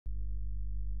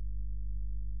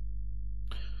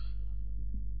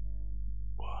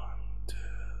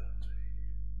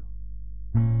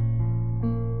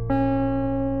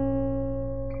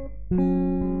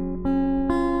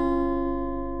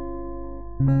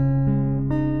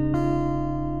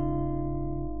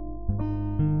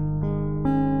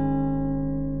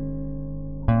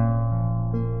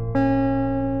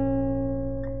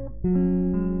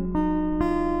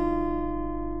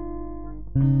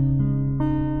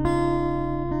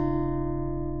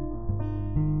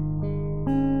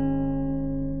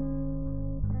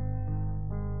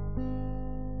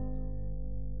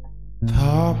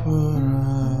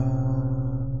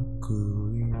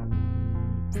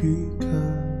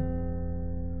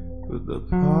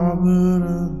Betapa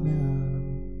beratnya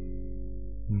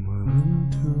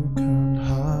meruntuhkan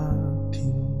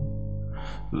hatimu.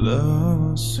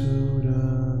 Lama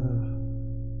sudah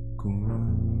ku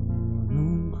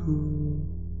menunggu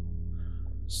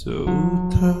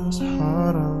seutas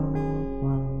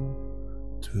harapan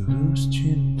tulus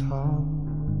cintamu.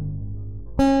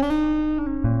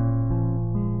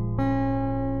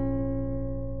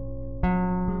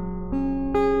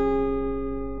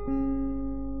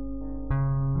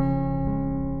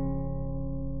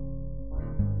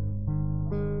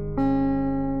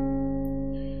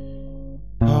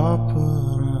 Tak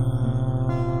pernah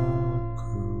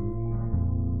ku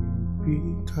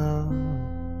impikan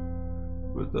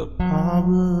betapa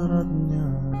beratnya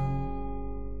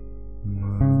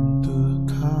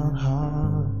meruntuhkan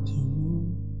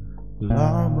hatimu.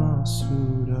 Lama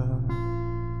sudah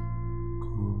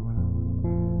ku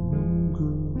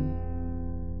menunggu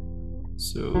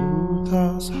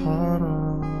seutas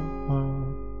harapan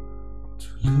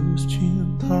tulus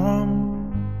cintamu.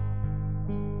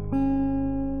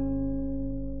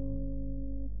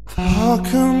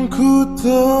 Takkan ku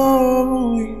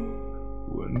temui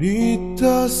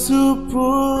wanita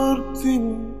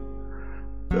sepertimu,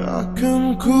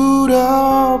 takkan ku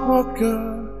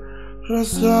dapatkan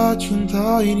rasa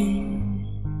cinta ini.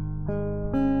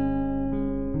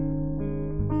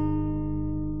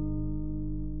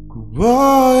 Ku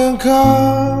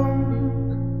bayangkan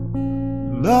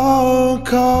bila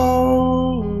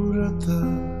kau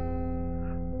datang,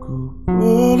 ku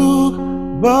peluk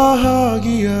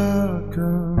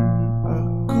bahagiakan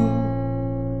aku,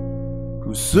 ku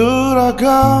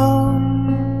serahkan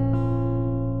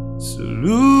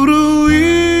seluruh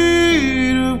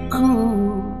hidupku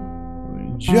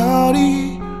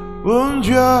menjadi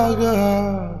penjaga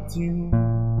hatimu.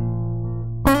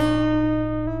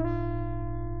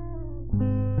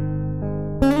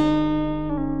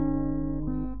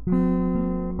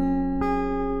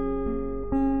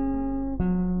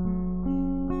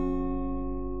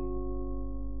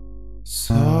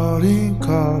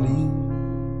 Seringkali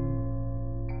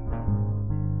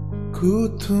ku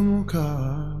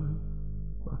temukan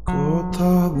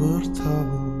mahkota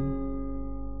bertabur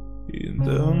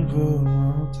indah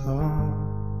permata.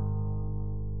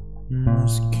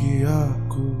 Meski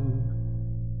aku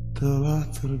telah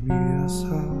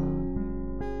terbiasa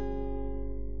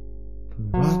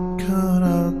tempatkan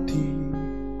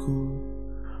hatiku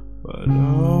pada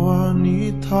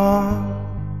wanita,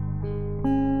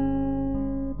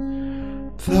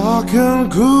 takkan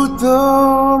ku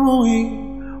temui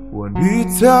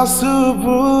wanita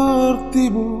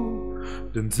sepertimu,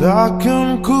 dan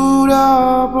takkan ku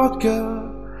dapatkan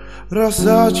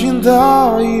rasa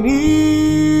cinta ini.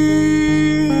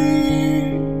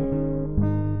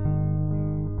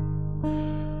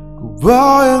 Ku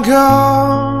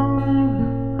bayangkan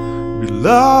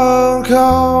bila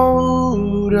engkau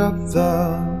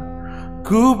datang,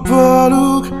 ku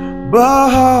peluk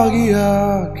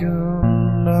bahagiakan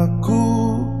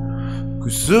aku, ku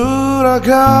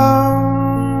serahkan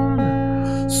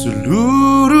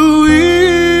seluruh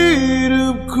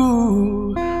hidupku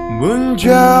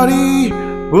menjadi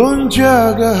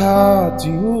penjaga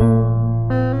hatimu.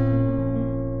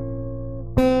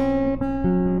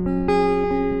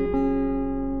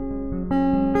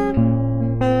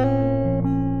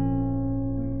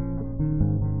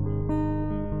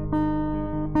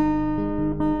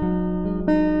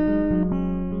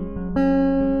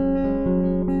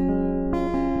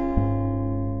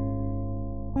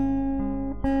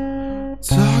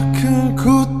 Takkan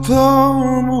ku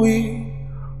temui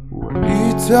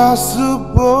wanita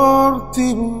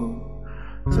sepertimu,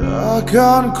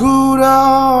 takkan ku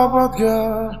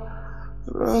dapatkan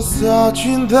rasa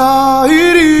cinta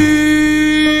ini.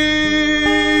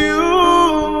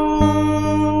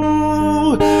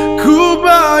 Ku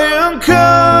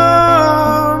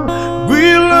bayangkan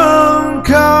bila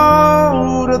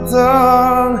engkau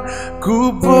datang,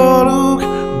 ku peluk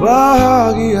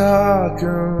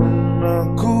bahagiakan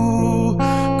aku,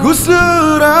 ku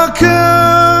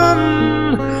serahkan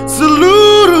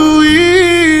seluruh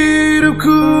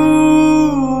hidupku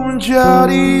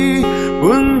menjadi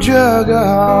penjaga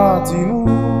hatimu.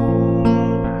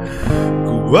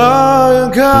 Ku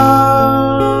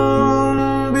bayangkan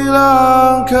bila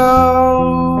engkau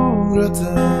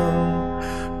datang,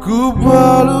 ku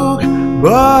peluk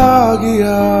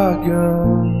bahagiakan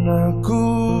aku,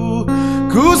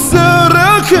 ku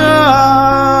serahkan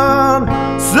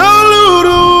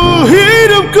seluruh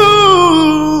hidupku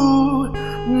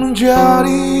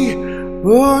menjadi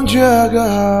penjaga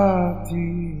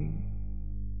hati,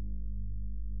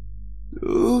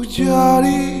 untuk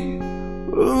jadi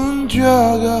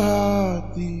penjaga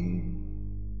hati.